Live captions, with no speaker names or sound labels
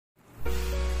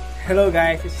Hello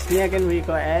guys, this is me again,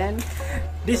 Rico, and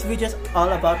this video is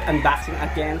all about unboxing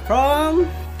again from,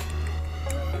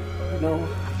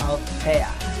 Althea.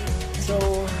 So,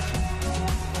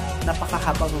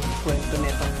 napakahabang kwento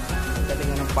nitong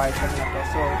galingan ng parcel na to.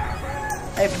 So,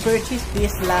 I purchased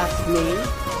this last May,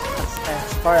 as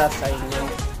far as I know.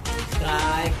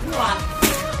 Like what?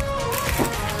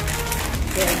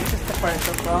 Okay, this is the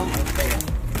parcel from Althea.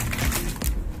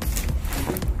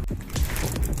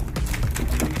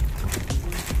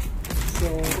 So,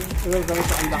 we're going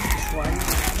to unbox this one.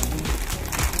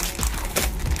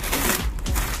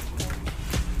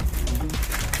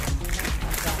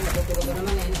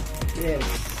 Yes.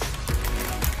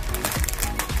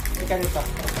 Ika nito.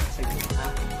 Sige.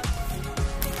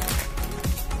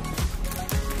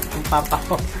 Ang papa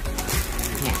ko.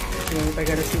 Yung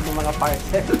taga-receive ng mga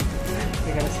parcel.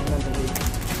 Taga-receive ng delivery.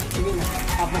 Sige na.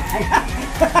 Papa tayo.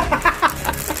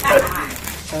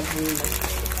 Sabi na.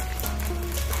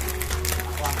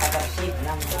 Taga-receive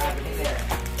ng delivery.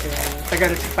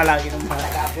 Taga-receive palagi ng mga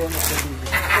Taga-abono.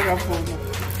 Taga-abono.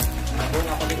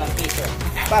 Abono ako 5 piso.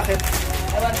 Bakit?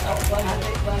 I want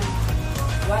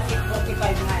 145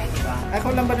 na eh, diba?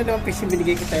 Ako lang ba na 5 piso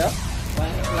binigay ko sa'yo?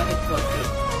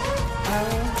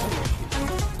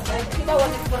 140. Kita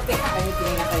 140 na kayo,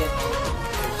 tingin na kayo.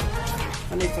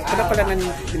 Ano ito? Wala pala ng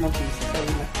 5 piso.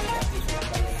 Sorry na.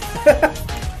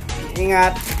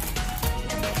 Ingat.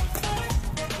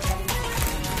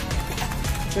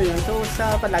 So yun, so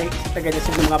sa palagi kasi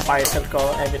taga-receive ng mga parcel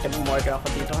ko every time umorder ako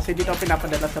dito. Kasi dito ako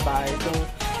pinapadala sa bahay.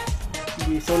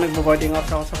 So nagbo-boarding off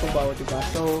ako sa Cubao, diba?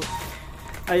 So,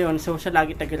 ayun. So, siya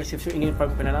lagi taga-receive. So,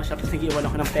 in-inform ko na lang siya. Tapos nag-iwan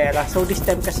ako ng pera. So, this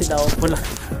time kasi daw, kulang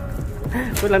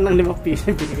ng 5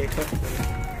 piso yung binigay ko.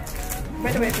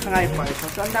 By the way, ito na nga yung parcel.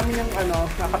 So, ang dami niyang,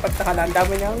 nakapagtaka lang. Ang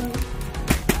dami niyang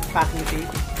packing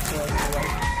tape.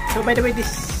 So, by the way,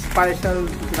 this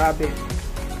parcel, grabe.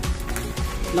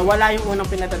 Nawala yung unang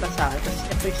pinadala sa akin.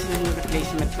 Tapos, ito yung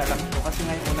replacement na lang ko. Kasi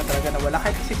ngayon una talaga nawala.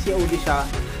 Kahit kasi COD siya.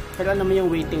 Pero naman yung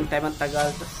waiting time ang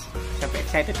tagal. Tapos, syempre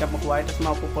excited ka makuha. Tapos,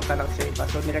 mapupunta lang sa iba.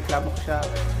 So, nireklamo ko siya.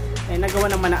 Eh,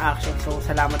 nagawa naman ng action. So,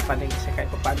 salamat pa din kasi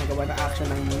kahit pa paano nagawa ng action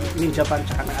ng Ninja Pan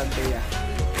tsaka ng Althea.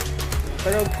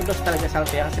 Pero, kudos talaga sa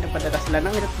Althea kasi nagpadala sila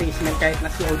ng replacement kahit na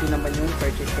COD naman yung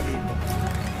purchase ko dito.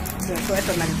 So,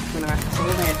 ito, nagigit ko na nga. So,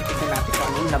 ngayon, titignan natin kung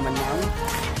anong laman ng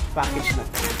package na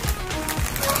ito.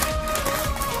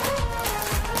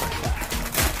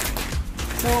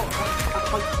 So,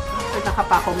 pag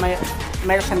nakapako,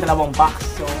 mayroon siyang 2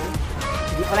 box. So,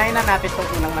 unahin na natin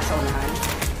itong unang nasa unahan.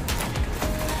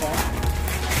 So,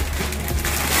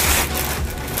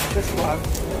 this one,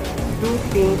 do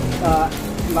think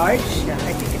large. Yeah,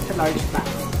 I think it's a large pack.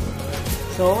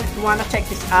 So, if you wanna check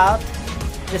this out,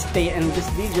 just stay in this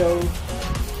video.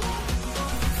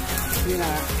 Yun na.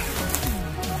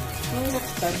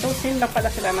 So, same lang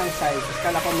pala sila ng size.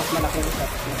 Kala ko mas malaki yung isa.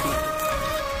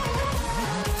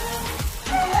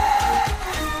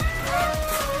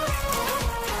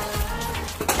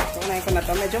 Ko na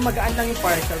to. Medyo magaan lang yung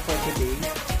parcel for today.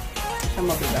 Siya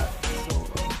mabigat. So,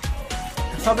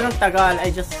 sobrang tagal.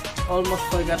 I just almost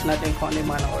forgot natin kung ano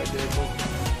yung mga na-order ko.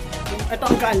 Ito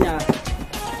ang gaan niya.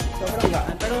 Sobrang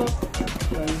gaan. Pero,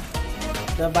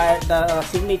 the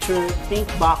signature pink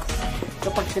box. So,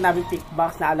 pag sinabing pink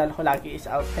box, naalala ko lagi is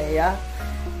Althea.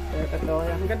 Ito,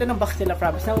 ang ganda ng box nila,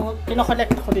 promise.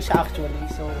 Kino-collect ko din siya actually.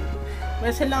 So, well,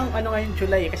 silang ngayon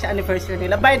July kasi anniversary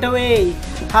nila. By the way,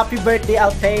 happy birthday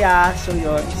Althea. So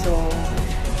yun. So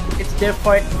it's their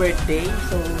 4th birthday.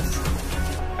 So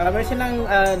meron silang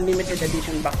limited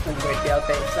edition box ng birthday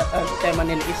Althea. Ang tema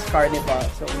nila is Carnival.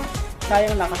 So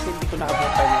sayang na kasi hindi ko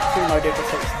nakabutan yun. So in order ko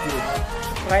sa is June.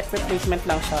 So right replacement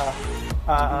lang siya.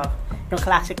 Yung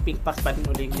classic pink box pa din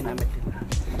uli yung ginamit nila.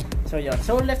 So yun.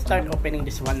 So let's start opening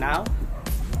this one now.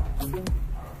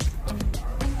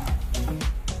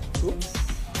 Oops.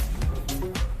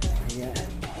 Ayan.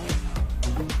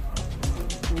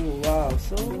 Oh, wow.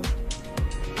 So,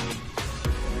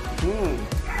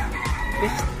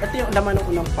 ito yung laman ng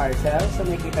unang parcel. So,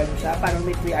 makikita nyo siya. Parang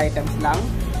may 3 items lang.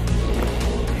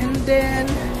 And then,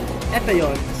 ito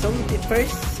yun. So, the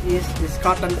first is this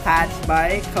cotton pads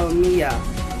by Korea.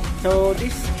 So,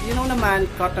 this, you know naman,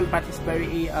 cotton pads is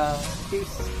very, is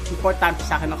important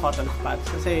sa akin ng cotton pads.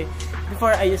 Kasi,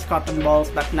 before I use cotton balls,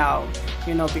 but now,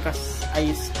 because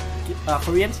I use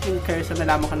Korean skincare, so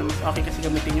nalaman ko na mas okay kasi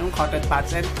gamitin yung cotton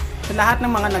pads. And sa lahat ng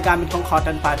mga nagamit kong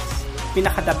cotton pads,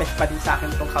 pinaka-the best pa din sa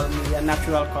akin itong Korea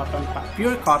natural cotton pads,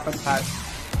 pure cotton pads.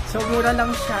 So, mura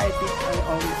lang siya. I think I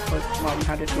almost for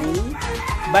 120.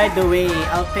 By the way,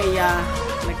 Althea,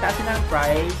 nagtaas sila ng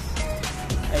price.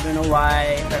 I don't know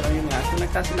why, pero yun nga. So,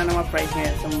 nagtaas sila ng mga price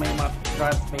ngayon. So, may mga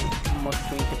product, may almost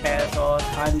 20 pesos,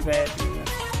 100, yun.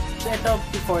 So, ito,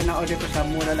 before na-order ko siya,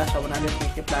 mura lang siya,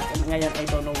 150 plus. And ngayon, I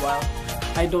don't know why.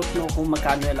 I don't know kung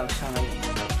magkano lang siya ngayon.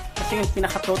 Kasi yung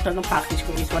pinaka-total ng package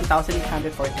ko is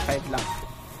 1,845 lang.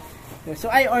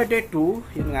 So, I ordered 2.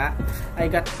 Yun nga. I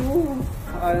got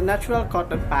 2 natural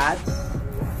cotton pads.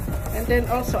 And then,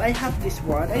 also, I have this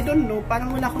one. I don't know.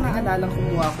 Parang wala akong naalala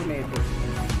kumuha ko na ito.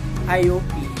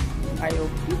 IOP.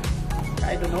 IOP?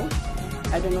 I don't know.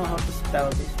 I don't know how to spell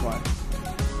this one.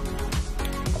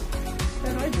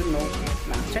 Pero I don't know.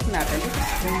 Check natin.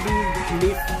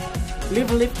 This is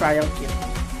Live Lip Trial Kit.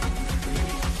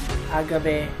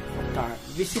 Agave Tar.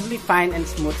 Visibly fine and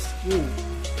smooth skin.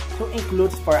 So,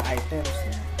 includes 4 items.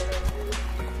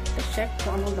 Let's check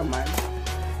kung anong naman.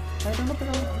 I don't know,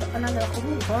 pero naalala ko.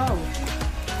 Wow.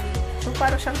 So,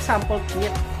 parang siyang sample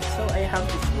kit. So, I have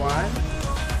this one.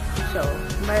 So,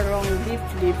 mayroong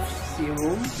lip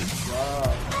serum.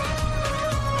 Wow.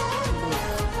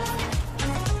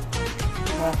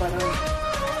 Parang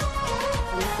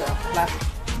ano siya? Plastic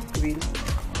green.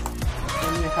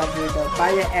 Then we have with the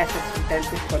Bio Essence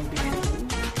Intensive Conditioning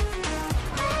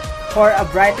for a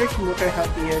brighter, smoother,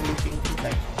 healthier lipping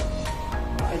complexion.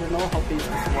 I don't know how to use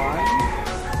this one.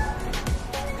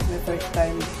 My first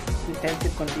time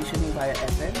intensive conditioning Bio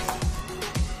Essence.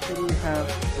 Then we have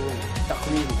the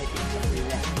cream. I think the cream.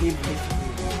 Yeah, lip cream.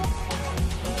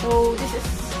 So this is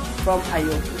from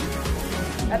IOP.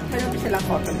 At mayroon silang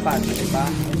cotton pads, diba?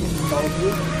 So,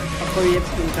 sa Korean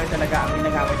skincare talaga ang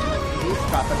ginagamit nila is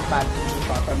cotton pads and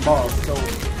cotton balls. So,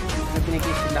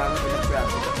 binigay sila ng ilang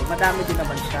braso. So, madami din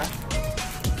naman siya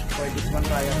for this one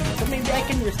trial. So, maybe I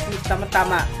can use this.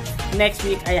 Tama-tama. Next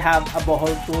week, I have a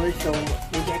bohol tour. So,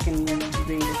 maybe I can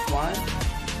bring this one.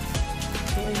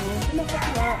 So,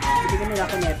 binigyan nila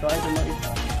ako nito. I don't know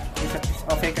if it's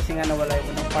okay kasi nga nawala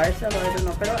yung ng parcel. I don't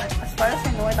know. Pero as far as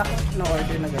I know, ako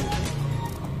na-order na ganito.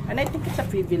 And I think it's a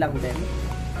freebie lang din.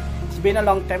 It's been a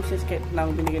long time since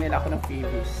lang binigyan nila ako ng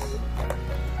freebies.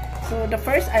 So, the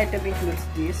first item includes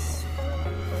this.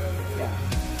 Yeah.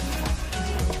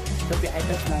 So, the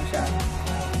items lang siya.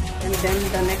 And then,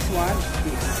 the next one,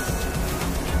 this.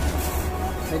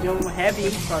 Medyo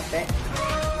heavy, konti.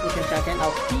 You can check it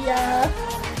out here.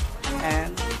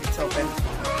 And it's open.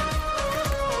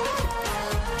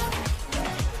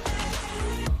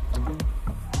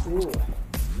 Ooh.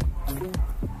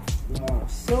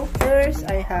 So first,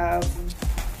 I have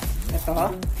ito.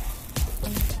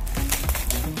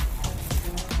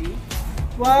 See?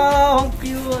 Wow! Ang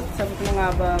cute! Sabi ko na nga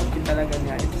ba, ang cute talaga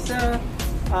niya. It's a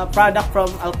product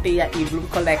from Althea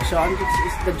collection. This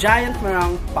is the Giant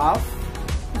Meringue Puff.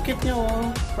 Ang cute niya,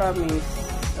 oh. Promise.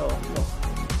 So, look.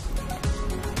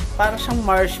 Parang siyang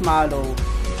marshmallow.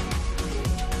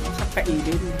 Sa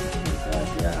kailin.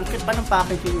 Ang cute pa ng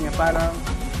packaging niya. Parang,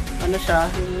 ano siya,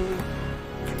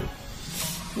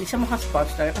 hindi siya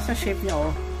maka-sponge talaga. Kasi ang shape niya, oh,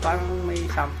 parang may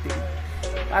something.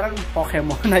 Parang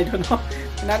Pokemon, I don't know.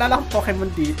 Naalala ko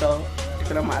Pokemon dito. Hindi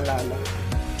ko lang maalala.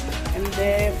 And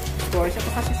then, of course,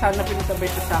 ito kasi sana pinasabay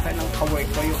ito sa akin ng kawork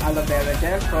ko, yung aloe vera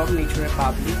gel from Nature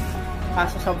Republic.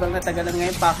 Kaso sobrang natagalan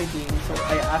nga yung packaging. So,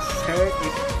 I asked her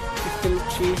if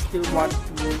she still want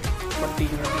to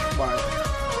continue this one.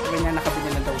 Sabi niya, nakabili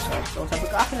na daw siya. So, sabi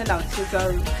ko, akin na lang.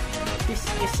 This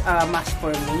is a must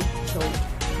for me. So,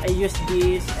 I use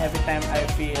this every time I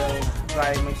feel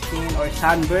dry my skin or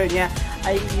sunburn. Yeah,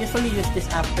 I usually use this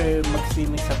after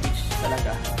mag-swimming sa beach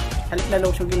talaga. Halit na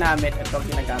lotion ginamit. Ito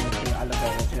ginagamit ko yung aloe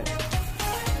vera gel.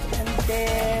 And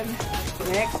then,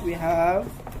 next we have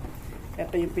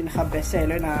ito yung pinaka-best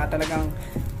seller na talagang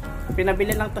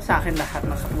pinabili lang to sa akin lahat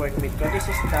ng workmate ko. This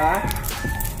is the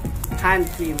hand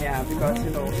cream. Yeah, because you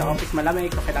know, sa office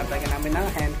malamig ko kailangan talaga namin ng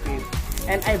hand cream.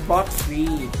 And I bought 3.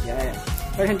 Yes.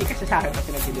 Pero hindi kasi sa akin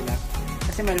kasi nabili na.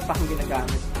 Kasi meron pa akong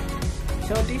ginagamit.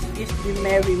 So, this is the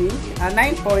Marry Me.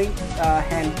 9-point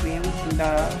hand cream in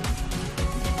the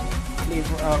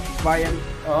flavor of variant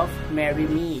of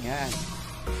Marry Me. Yan.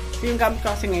 So, yung gamit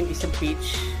ko kasi ngayon is a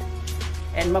peach.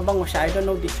 And mabango siya. I don't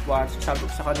know this one. So, sabi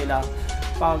ko sa kanila,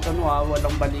 pag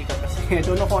walang balikan kasi. I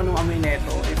don't know kung anong amoy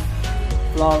neto. If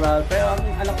floral. Pero ang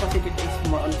alam ko kasi dito is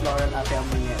more on floral ate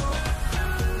amoy neto.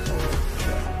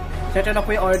 So, ito na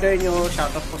po yung order nyo.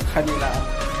 Shoutout po sa kanila.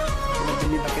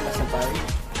 Pinabili na kita sabay.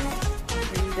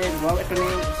 And then, wow, ito na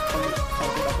yung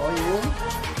shoutout ako. Yung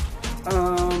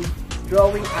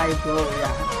drawing eyebrow.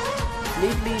 Yeah.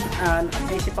 Lately,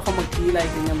 naisip ako magkilay.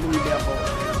 Ganyan bumili ako.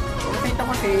 So, nakita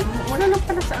ko kasi, wala lang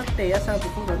pala sa Althea.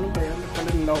 Sabi ko, gano'n ba yun? Pala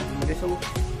nila ako bumili. So,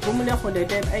 bumili ako din.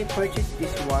 Then, I purchased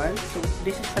this one. So,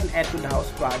 this is an Etude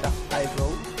House product.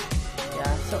 Eyebrow.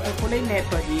 Yeah. So, ang kulay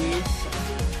neto is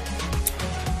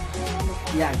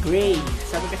gray.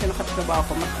 Sabi kasi nakatrabaho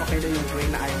ko, mas okay na yung gray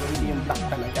na ayaw, hindi yung black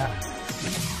talaga.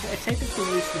 So, excited to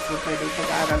use this one. Pwede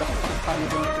pag-aaral ako kung paano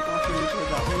gumit ito kasi hindi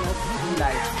talaga ako na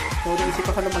live. So, naisip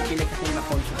ako na magkilig kasi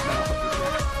na-conscious na ako dito.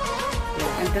 So,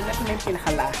 and then, ito na yung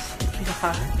pinaka-last.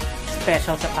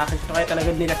 Pinaka-special sa package. So, kaya talaga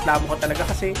nilaklamo ko talaga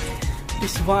kasi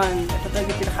this one, ito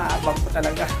talaga pinaka-abang ko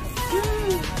talaga.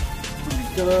 Oh my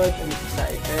god, I'm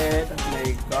excited. Oh my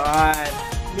god.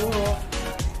 Look.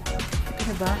 Ito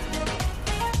na ba?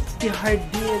 The hard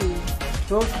deal.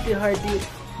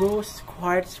 Rose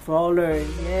quartz roller.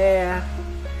 Yeah.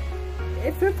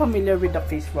 If you're familiar with the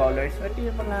face rollers, ito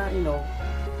yung mga, you know,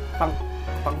 pang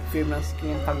firm ng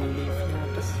skin, pang leaf.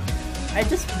 Tapos, I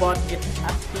just bought it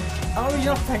at the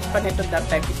original price pa nito that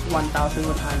time is 1,100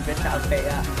 sa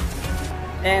Althea.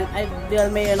 And dahil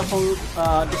may akong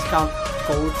discount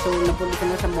code, so nabuli ko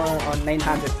na siya more on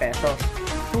 900 pesos.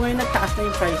 So ngayon nagtaas na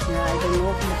yung price niya. I don't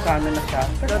know kung magkano na siya.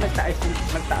 Pero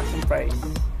nagtaas yung price.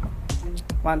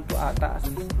 1 to ata.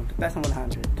 Nagtaas ng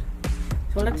 100.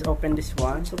 So let's open this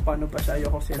one. So paano ba siya?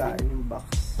 Ayoko sirain yung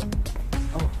box.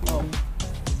 Oh.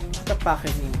 Ito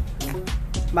packaging.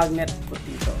 Magnet po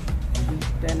dito.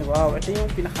 Then wow, ito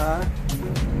yung pinaka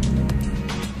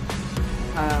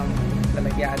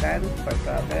lalagyanan for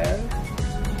travel.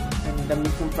 And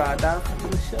damit yung product. Ito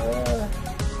na siya.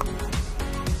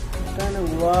 Sana,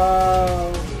 wow!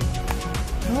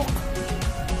 Look!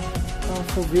 Oh,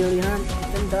 so brilliant.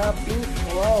 Ganda, pink.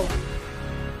 Wow!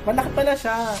 Malaki pala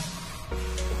siya.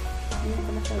 Hindi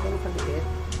pala siya gano'ng kaliit.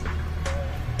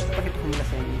 Pakita ko mula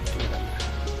sa inyo.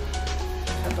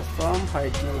 Ito from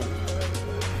Hardin.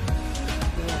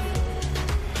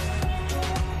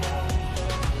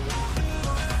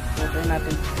 So, try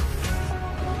natin.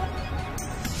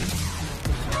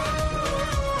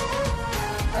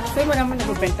 Actually, mo naman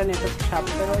nagbibenta nito sa shop,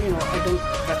 pero you know, I don't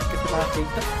trust kasi mga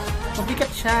fake. Tapos,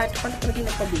 mabigat siya. Paano talaga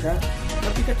nagpabigat?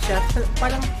 Mabigat siya.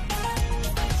 Parang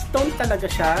stone talaga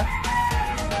siya.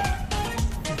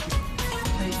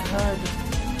 Oh my god.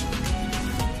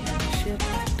 Shit.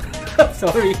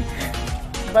 Sorry.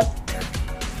 But,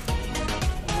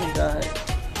 oh my god.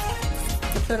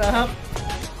 Ang sarap.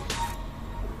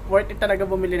 Worth it talaga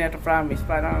bumili nito, promise.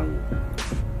 Parang,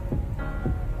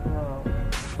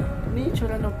 may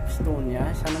itsura ng stone niya.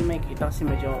 Sana may kita kasi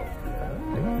medyo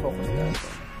focus na ito.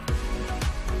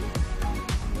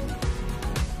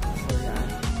 So, yan.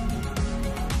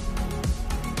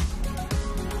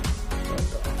 So,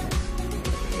 ito.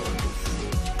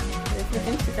 If you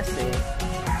can see kasi,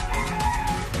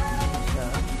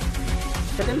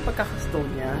 siya din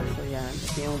pagkaka-stone niya. So, yan.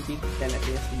 Ito yung big 10,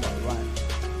 ito yung small one.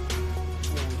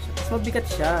 Yan. Tapos mabigat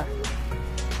siya.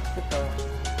 Ito.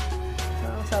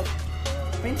 So,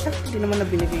 may isa hindi naman na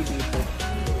binigay dito.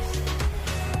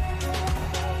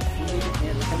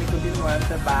 Yan, sa likod din naman,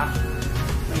 sa back,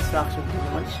 may instruction din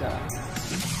naman siya.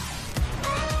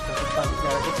 So,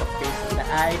 pag-lalagay sa face, the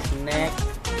eyes, neck.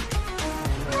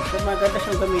 So, maganda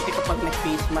siyang gamitin kapag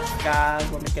nag-face mask ka,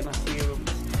 gumit ka ng serum.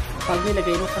 Pag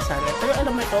nilagay mo sa sarap. Pero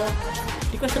alam mo ito,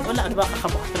 hindi ko siya, wala, ano ba,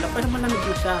 kakabox na lang. Pero malamig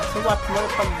mo siya. So, what more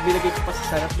pag nilagay ko pa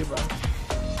sa sarap, diba?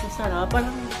 Sa sarap,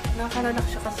 parang nakaralak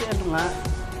siya kasi ano nga,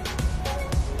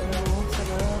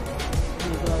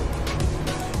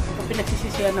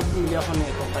 pinagsisisihan na bumili ako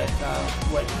nito kahit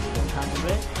what, 100?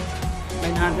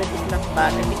 900 is not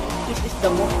bad. I mean, this is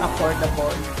the most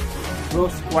affordable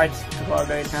rose quartz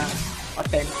roller na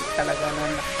authentic talaga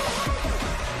na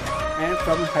and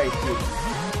from Hardin.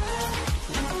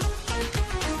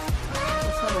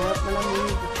 Masarap,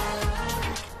 malamig.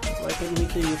 So I can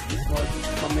need to use this one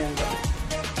mamayang gabi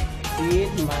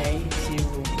with my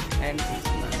serum and face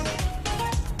mask.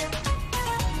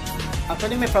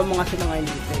 Actually, may promo nga sila ngayon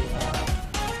dito.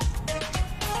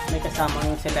 May kasama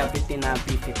ng celebrity na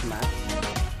fit mask.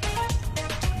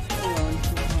 So, yun.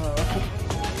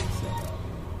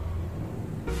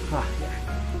 Yeah.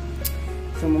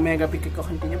 So, mamaya gabi ko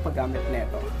continue paggamit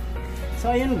nito.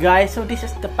 So, ayun guys. So, this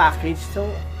is the package. So,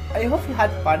 I hope you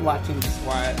had fun watching this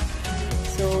one.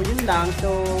 So, yun lang.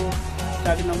 So,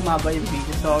 sorry nang maba yung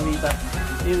video. Sorry, but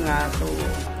yun nga. So,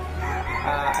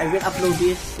 I will upload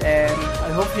this and I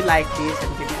hope you like this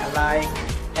and give me a like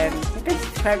and you can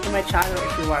subscribe to my channel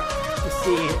if you want to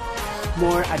see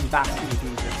more unboxing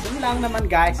videos. So yun lang naman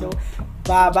guys. So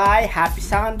bye bye, happy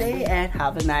Sunday and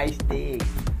have a nice day.